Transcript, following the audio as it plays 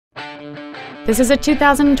This is a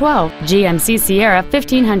 2012 GMC Sierra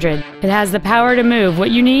 1500. It has the power to move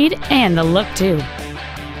what you need and the look too.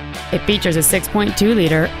 It features a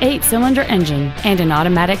 6.2-liter 8-cylinder engine and an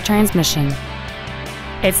automatic transmission.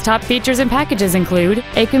 Its top features and packages include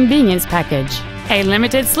a convenience package, a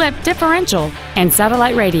limited slip differential, and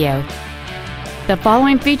satellite radio. The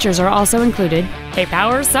following features are also included: a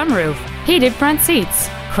power sunroof, heated front seats,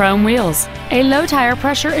 chrome wheels, a low tire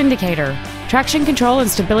pressure indicator, traction control and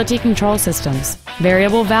stability control systems,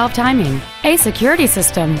 variable valve timing, a security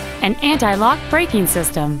system, an anti-lock braking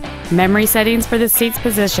system, memory settings for the seat's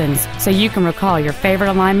positions so you can recall your favorite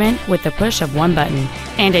alignment with the push of one button,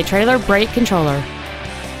 and a trailer brake controller.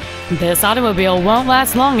 This automobile won't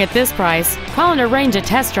last long at this price. Call and arrange a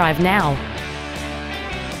test drive now.